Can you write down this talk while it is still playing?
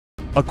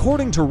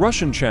according to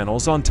Russian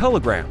channels on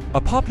Telegram,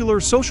 a popular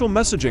social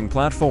messaging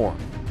platform.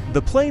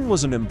 The plane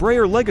was an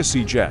Embraer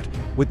Legacy jet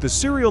with the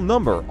serial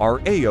number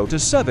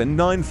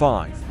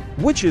RA0795,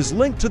 which is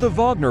linked to the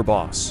Wagner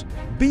boss.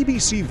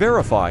 BBC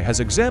Verify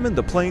has examined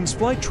the plane's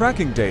flight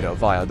tracking data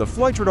via the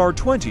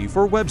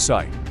Flightradar24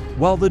 website.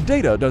 While the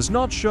data does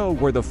not show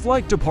where the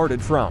flight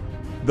departed from,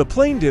 the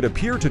plane did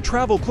appear to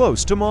travel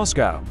close to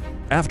Moscow.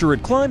 After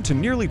it climbed to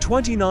nearly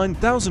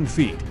 29,000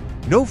 feet,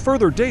 no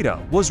further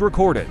data was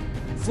recorded.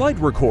 Flight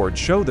records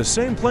show the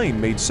same plane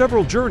made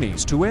several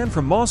journeys to and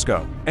from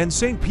Moscow and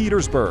St.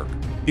 Petersburg.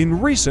 In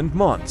recent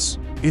months,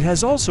 it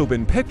has also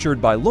been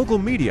pictured by local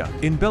media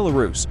in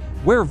Belarus,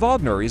 where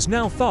Wagner is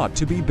now thought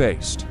to be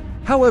based.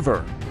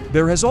 However,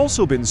 there has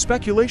also been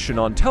speculation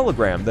on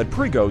Telegram that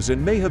Prigozhin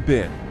may have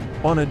been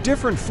on a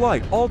different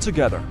flight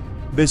altogether.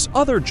 This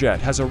other jet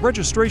has a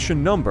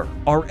registration number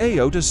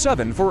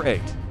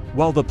RA0748.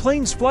 While the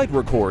plane's flight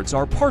records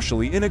are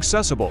partially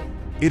inaccessible,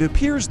 it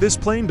appears this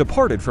plane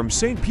departed from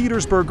St.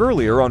 Petersburg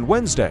earlier on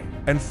Wednesday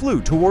and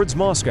flew towards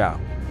Moscow.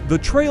 The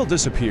trail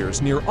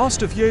disappears near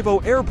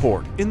Ostafyevo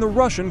Airport in the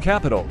Russian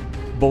capital.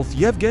 Both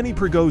Yevgeny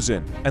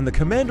Prigozhin and the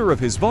commander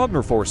of his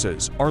Wagner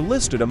forces are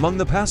listed among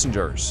the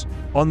passengers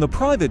on the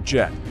private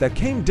jet that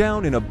came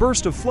down in a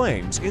burst of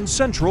flames in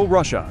central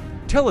Russia.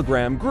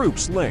 Telegram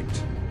groups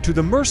linked to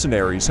the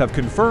mercenaries have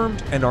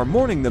confirmed and are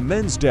mourning the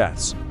men's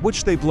deaths,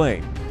 which they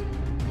blame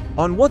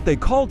on what they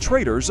call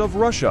traitors of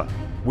Russia.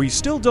 We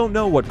still don't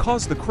know what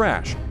caused the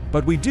crash,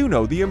 but we do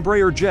know the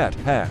Embraer jet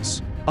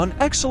has an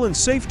excellent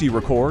safety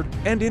record,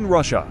 and in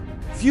Russia,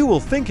 few will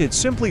think it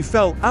simply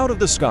fell out of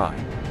the sky,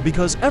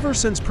 because ever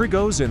since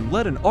Prigozhin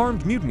led an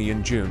armed mutiny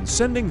in June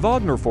sending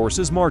Wagner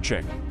forces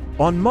marching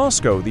on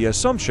Moscow, the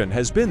assumption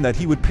has been that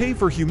he would pay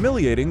for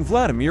humiliating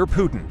Vladimir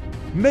Putin,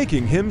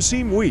 making him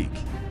seem weak.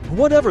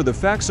 Whatever the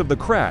facts of the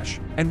crash,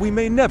 and we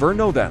may never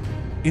know them,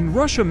 in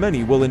Russia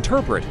many will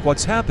interpret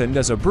what's happened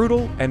as a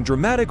brutal and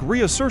dramatic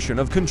reassertion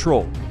of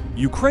control.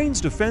 Ukraine's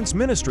defense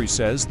ministry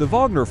says the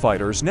Wagner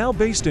fighters now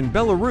based in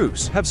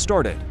Belarus have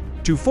started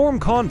to form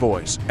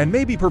convoys and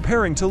may be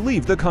preparing to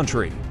leave the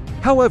country.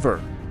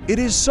 However, it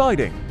is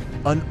citing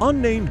an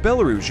unnamed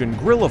Belarusian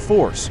guerrilla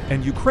force,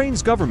 and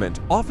Ukraine's government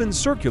often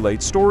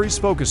circulates stories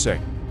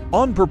focusing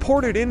on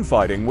purported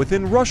infighting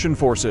within Russian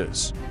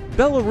forces.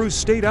 Belarus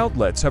state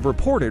outlets have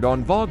reported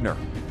on Wagner,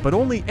 but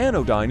only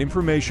anodyne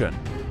information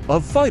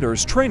of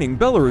fighters training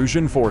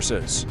Belarusian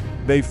forces.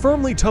 They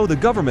firmly toe the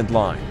government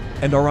line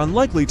and are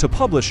unlikely to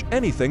publish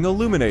anything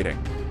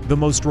illuminating. The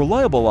most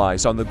reliable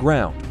eyes on the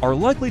ground are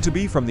likely to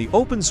be from the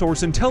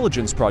open-source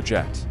intelligence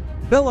project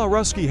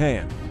Belaruski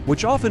Hand,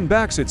 which often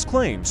backs its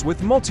claims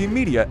with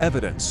multimedia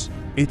evidence.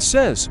 It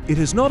says it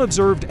has not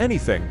observed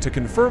anything to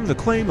confirm the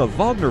claim of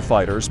Wagner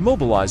fighters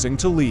mobilizing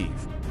to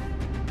leave.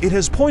 It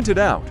has pointed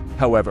out,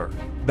 however,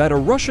 that a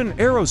Russian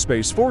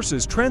aerospace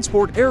forces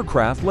transport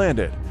aircraft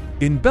landed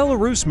in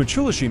Belarus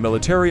Michulishi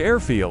military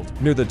airfield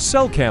near the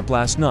Tsel camp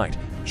last night,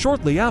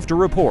 shortly after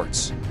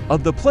reports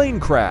of the plane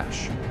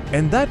crash,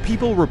 and that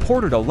people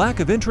reported a lack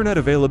of internet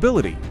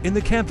availability in the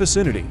camp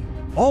vicinity.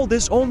 All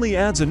this only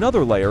adds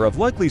another layer of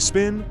likely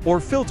spin or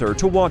filter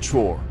to watch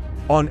for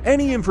on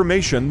any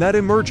information that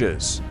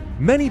emerges.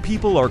 Many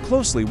people are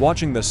closely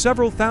watching the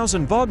several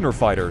thousand Wagner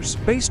fighters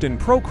based in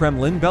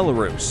pro-Kremlin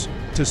Belarus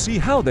to see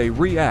how they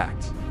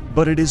react,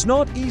 but it is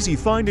not easy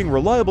finding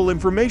reliable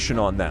information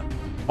on them.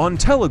 On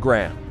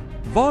Telegram,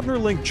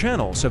 Wagner-linked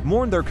channels have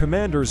mourned their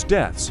commanders'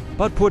 deaths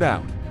but put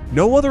out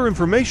no other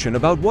information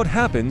about what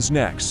happens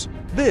next.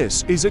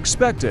 This is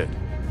expected,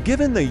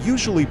 given they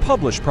usually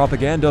publish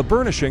propaganda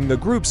burnishing the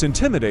group's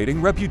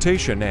intimidating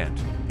reputation and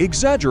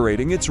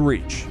exaggerating its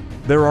reach.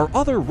 There are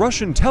other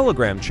Russian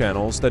Telegram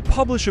channels that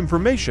publish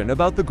information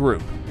about the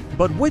group,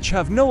 but which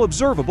have no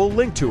observable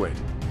link to it.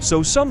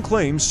 So some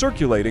claims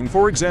circulating,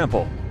 for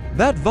example,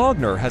 that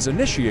Wagner has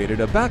initiated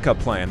a backup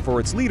plan for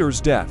its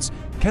leaders' deaths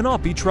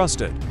cannot be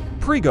trusted.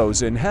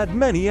 Prigozhin had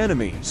many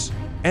enemies,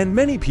 and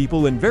many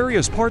people in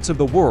various parts of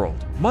the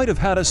world might have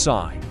had a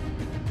sigh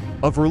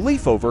of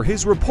relief over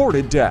his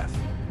reported death.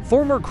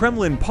 Former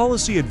Kremlin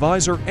policy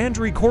advisor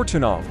Andriy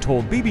Kortunov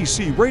told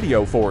BBC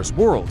Radio 4's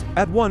World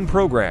at One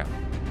program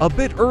a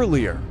bit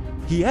earlier.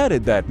 He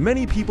added that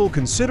many people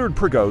considered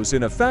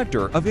Prigozhin a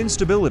factor of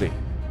instability.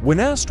 When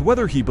asked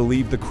whether he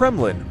believed the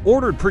Kremlin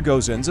ordered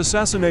Prigozhin's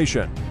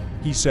assassination,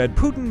 he said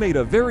Putin made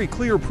a very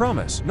clear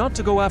promise not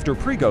to go after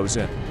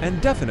Prigozhin,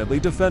 and definitely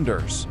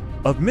defenders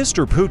of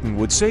Mr. Putin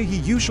would say he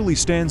usually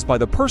stands by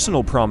the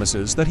personal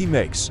promises that he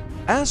makes.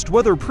 Asked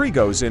whether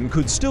Prigozhin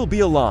could still be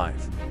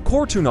alive,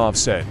 Kortunov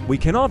said, "We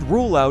cannot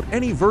rule out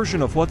any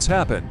version of what's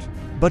happened."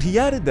 But he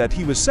added that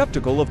he was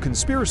skeptical of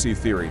conspiracy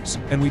theories,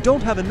 and we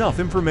don't have enough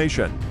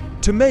information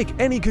to make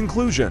any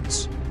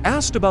conclusions.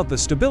 Asked about the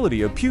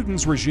stability of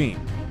Putin's regime,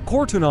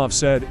 Kortunov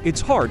said,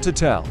 "It's hard to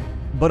tell,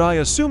 but I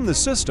assume the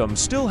system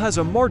still has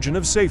a margin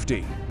of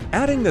safety,"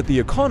 adding that the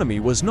economy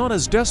was not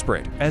as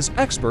desperate as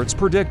experts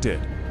predicted,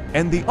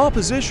 and the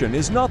opposition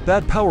is not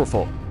that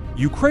powerful.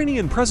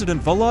 Ukrainian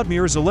President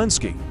Volodymyr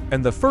Zelensky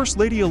and the First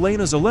Lady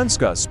Elena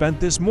Zelenska spent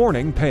this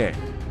morning paying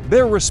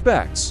their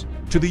respects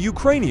to the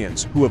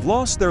Ukrainians who have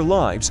lost their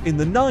lives in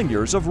the 9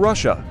 years of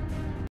Russia.